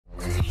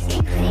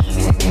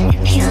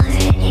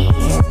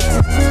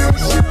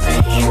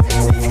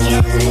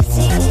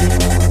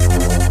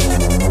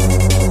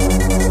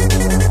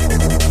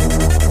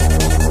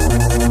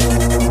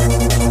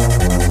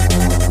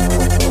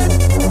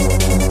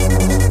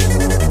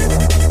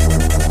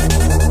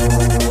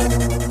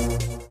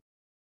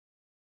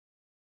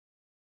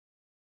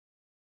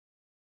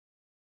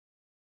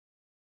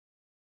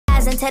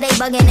till they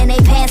bugging and they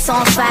pants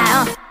on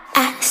fire.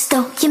 I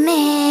stole your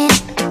man.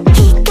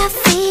 He got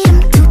freedom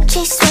to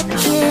chase what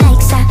he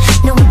likes. I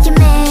know you're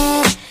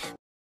mad.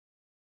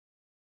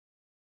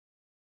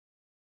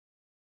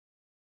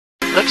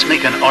 Let's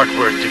make an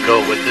artwork to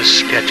go with this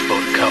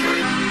sketchbook cover.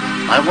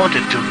 I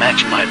wanted to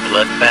match my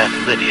Bloodbath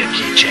Lydia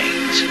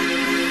keychains.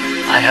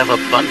 I have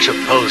a bunch of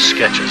pose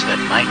sketches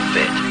that might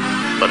fit,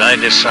 but I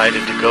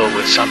decided to go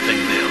with something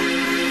new.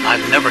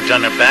 I've never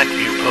done a back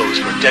view pose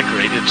for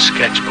decorated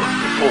sketchbook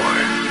before.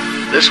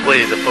 This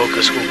way the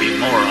focus will be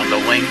more on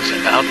the wings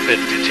and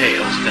outfit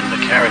details than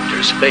the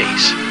character's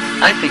face.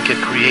 I think it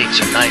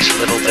creates a nice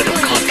little bit of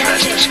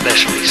contrast,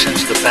 especially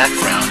since the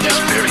background is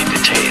very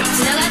detailed.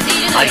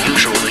 I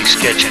usually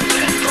sketch in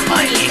pen for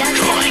my ink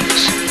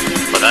drawings,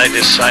 but I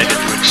decided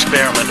to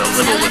experiment a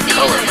little with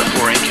color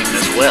before inking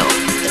as well.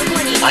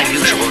 I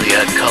usually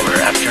add color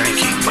after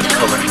inking, but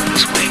coloring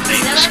this way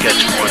made the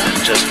sketch more than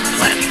just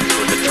planning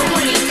for the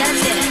drawing.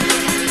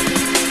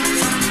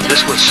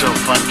 This was so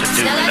fun to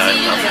do and I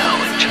love how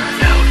it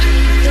turned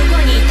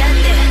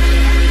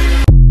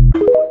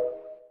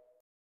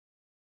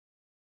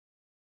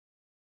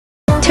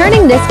out.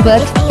 Turning this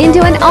book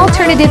into an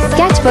alternative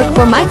sketchbook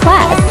for my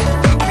class.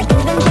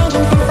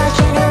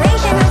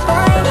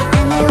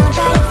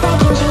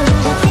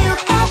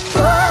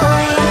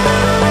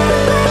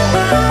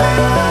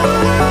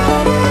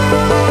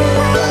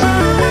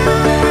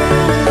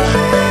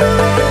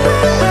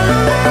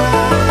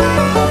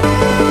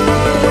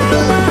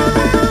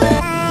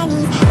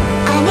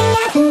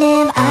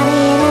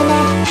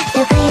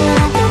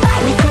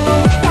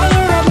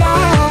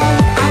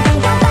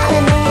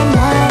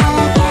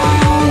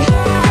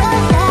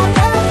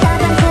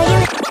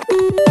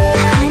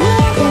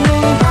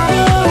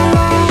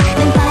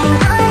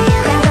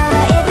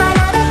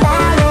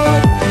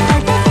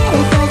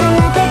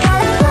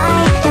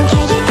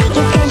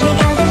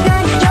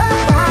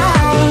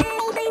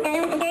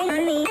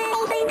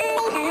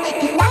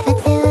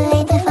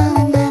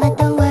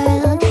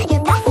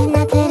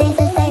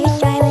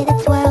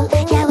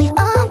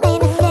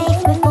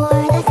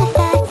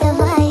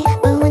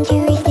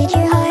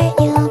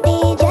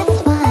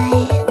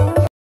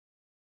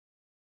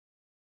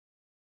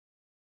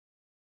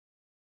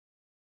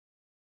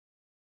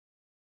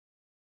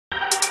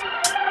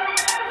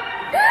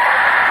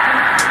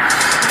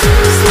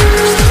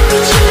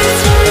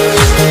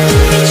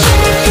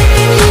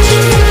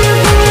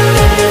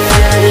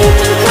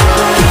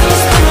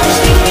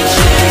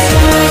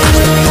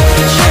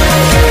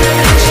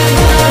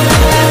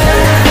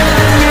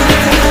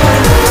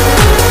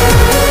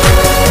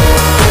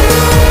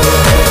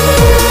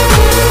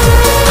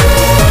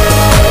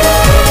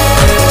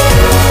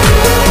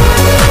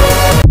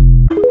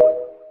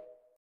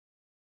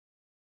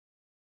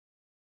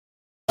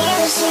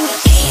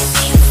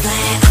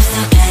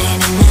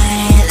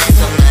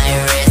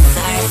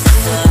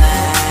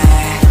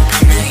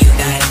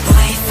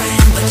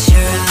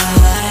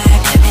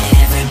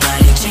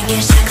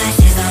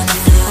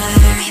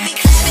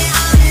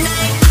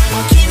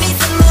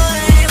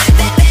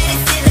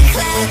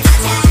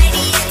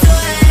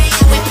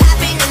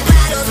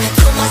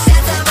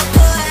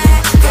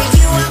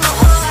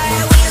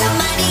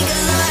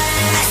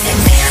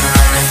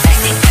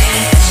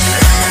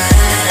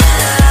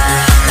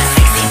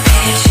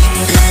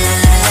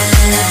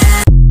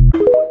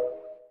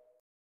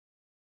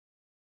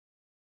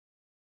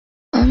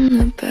 I'm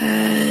the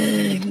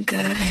bad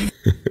guy.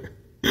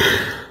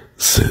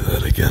 Say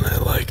that again, I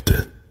liked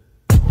it.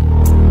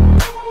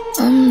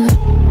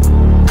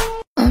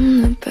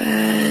 I'm the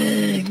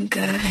bad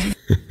guy.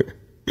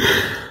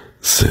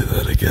 Say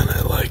that again,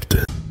 I liked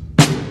it.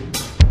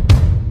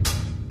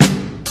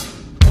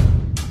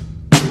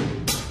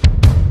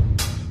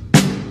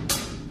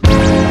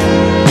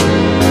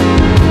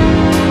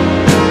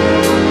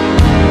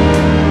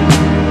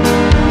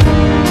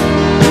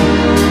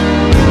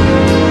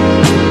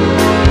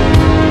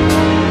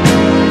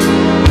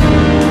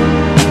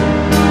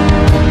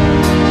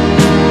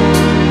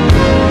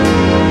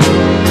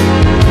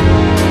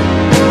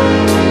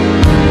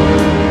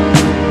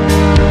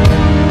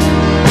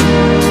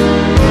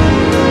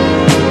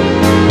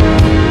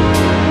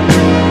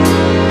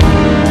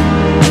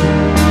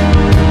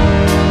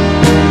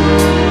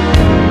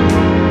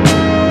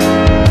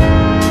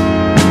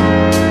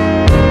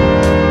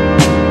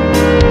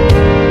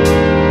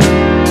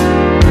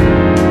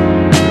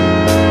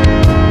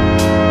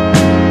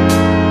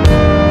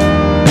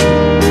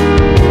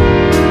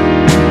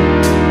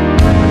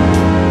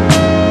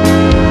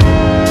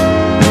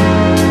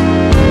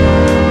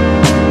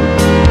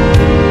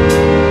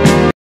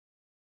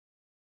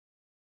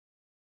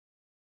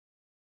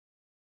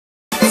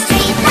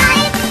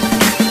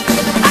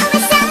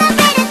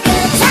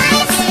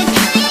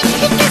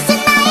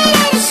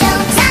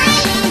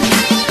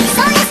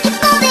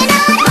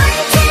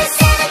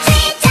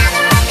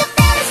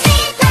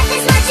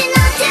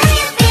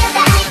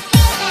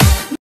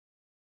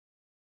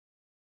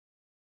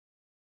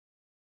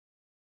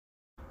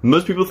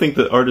 Most people think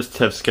that artists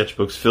have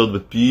sketchbooks filled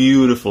with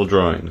beautiful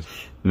drawings.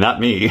 Not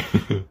me.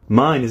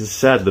 Mine is a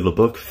sad little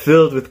book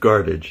filled with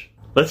garbage.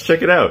 Let's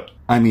check it out.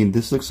 I mean,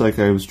 this looks like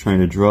I was trying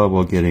to draw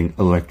while getting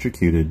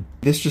electrocuted.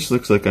 This just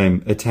looks like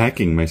I'm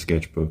attacking my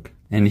sketchbook.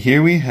 And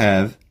here we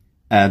have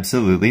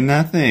absolutely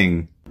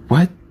nothing.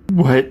 What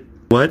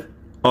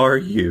are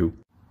you?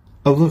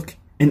 Oh look,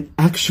 an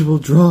actual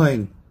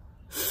drawing.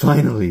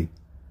 Finally.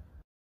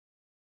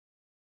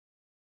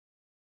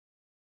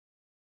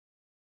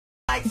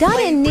 Got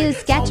a new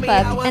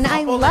sketchbook, and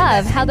I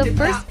love how the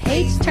first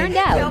page turned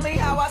out.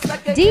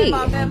 D.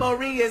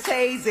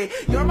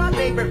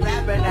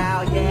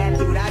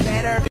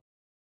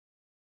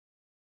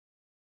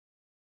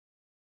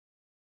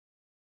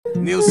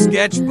 New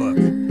sketchbook.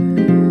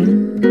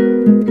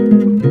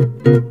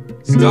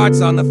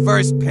 Starts on the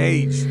first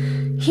page.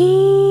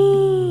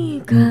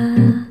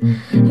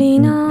 光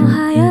の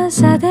速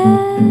さで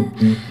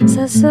注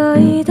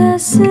い出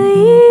すい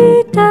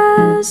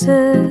たず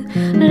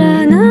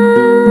らな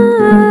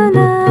あ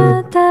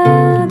な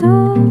たど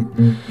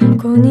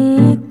こ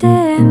にいて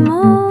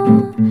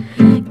も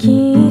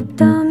きっ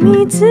と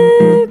見つ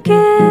け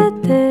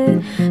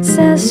て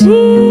差し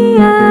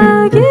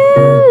上げ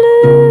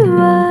るわ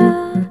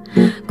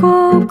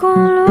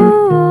心を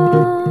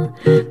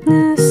盗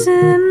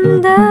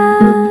んだ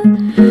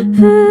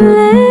触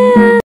れ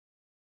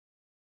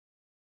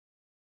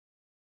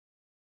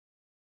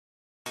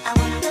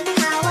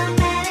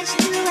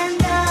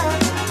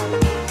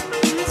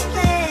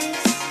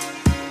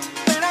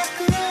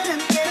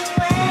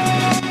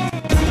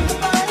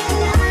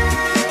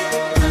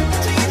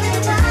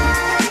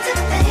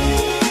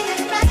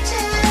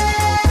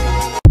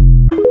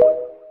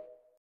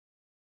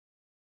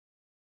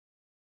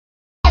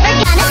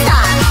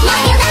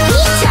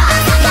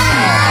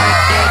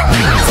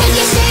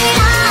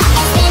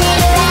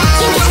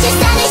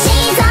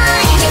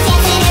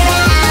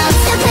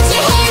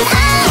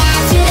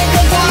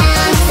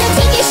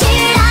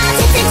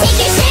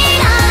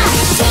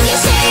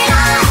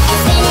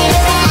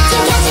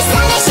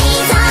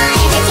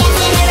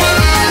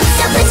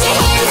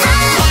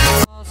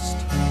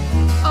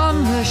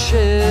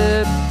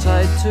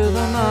To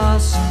the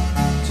mast,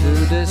 to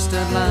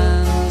distant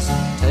lands,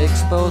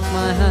 takes both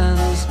my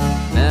hands,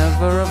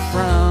 never a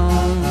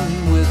frown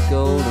with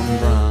golden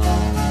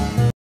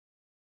brown.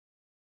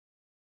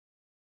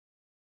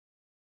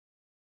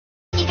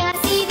 You gotta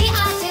see the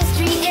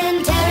artistry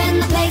in tearing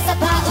the place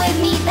apart with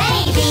me,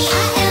 baby.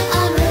 I am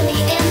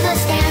unruly in the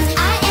stands. I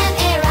am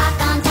a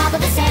rock on top of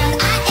the sand.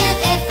 I am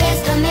a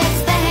fist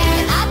amidst the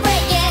hand. I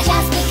break it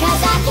just because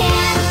I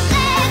can.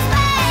 Let's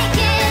break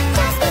it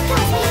just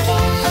because we can.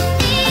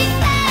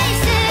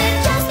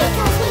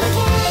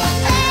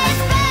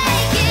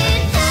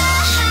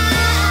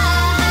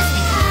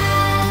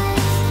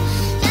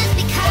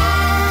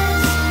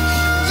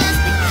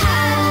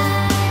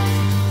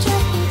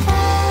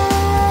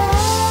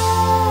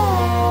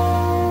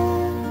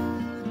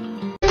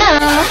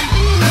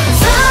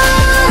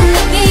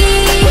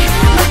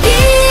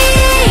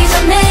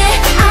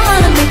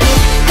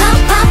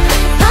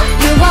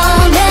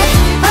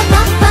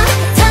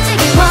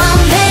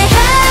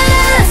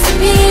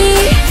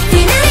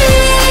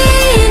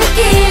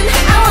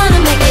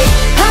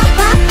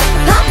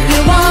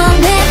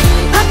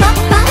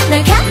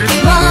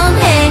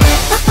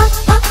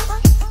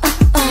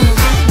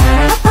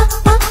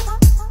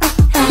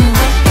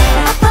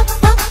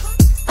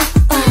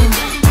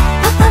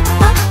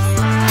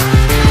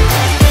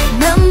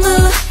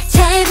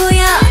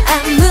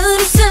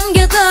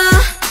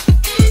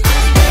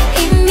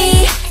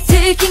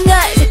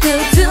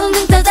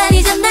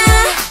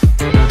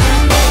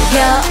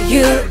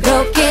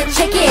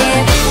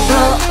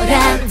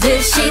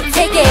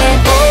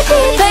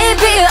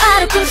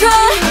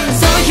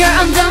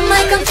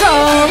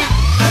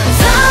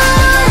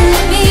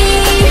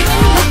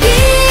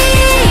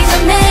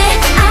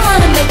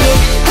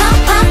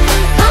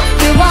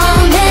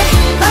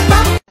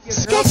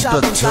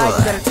 Sketchbook tour.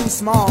 That are too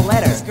small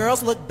letters.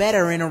 Girls look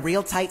better in a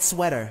real tight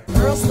sweater.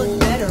 Girls look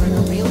better in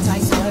a real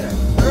tight sweater.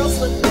 Girls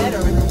look better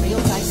in a real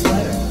tight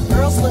sweater.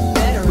 Girls look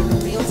better in a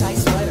real tight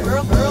sweater.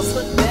 Girls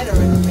look better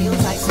in a real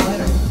tight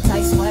sweater.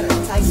 Tight sweater,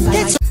 tight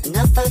sweater.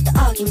 Enough of the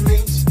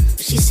arguments.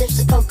 She sips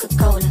the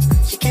Coca-Cola.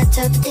 She can't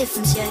tell the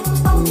difference yet.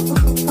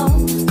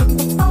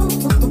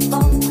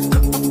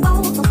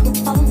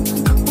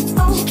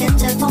 She can't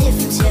tell the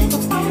difference yet.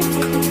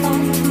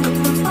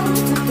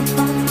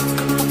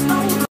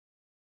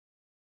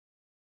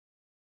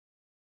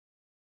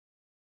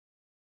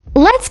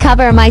 Let's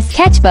cover my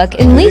sketchbook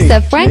in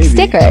Lisa Frank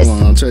stickers.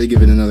 Come on, I'll try to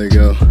give it another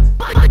go.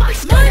 I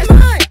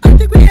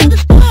think we have the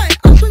spot.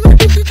 I'll swing my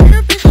piece of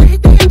therapist, I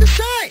hit the other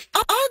side.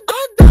 I'll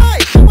die,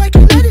 so I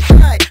cannot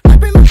decide. I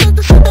bring myself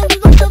to shut down,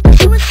 give myself to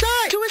suicide.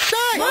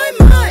 My,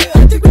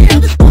 I think we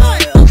have the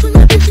spot. I'll swing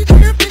my piece of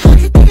therapist, I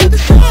hit the other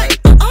side.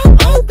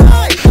 I'll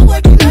die, so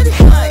I cannot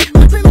decide.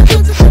 I bring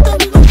myself to shut down,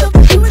 give myself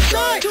to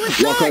suicide.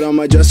 Walk out on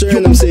my dresser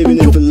and I'm saving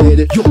it for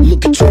later. Yo,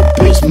 look at your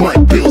bills, my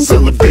bills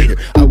elevator.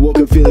 I woke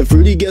up feeling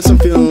fruity, guess I'm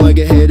feeling like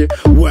a hater.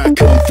 Where I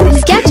come from,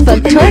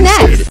 Sketchbook tour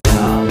next.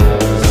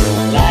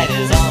 Light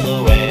is on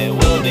the way,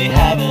 we'll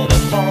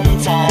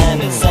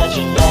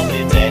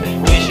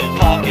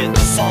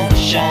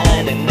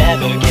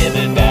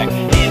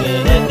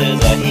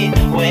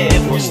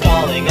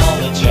stalling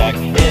on the track.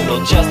 It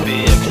will just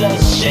be a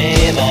close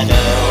shave, I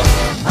know.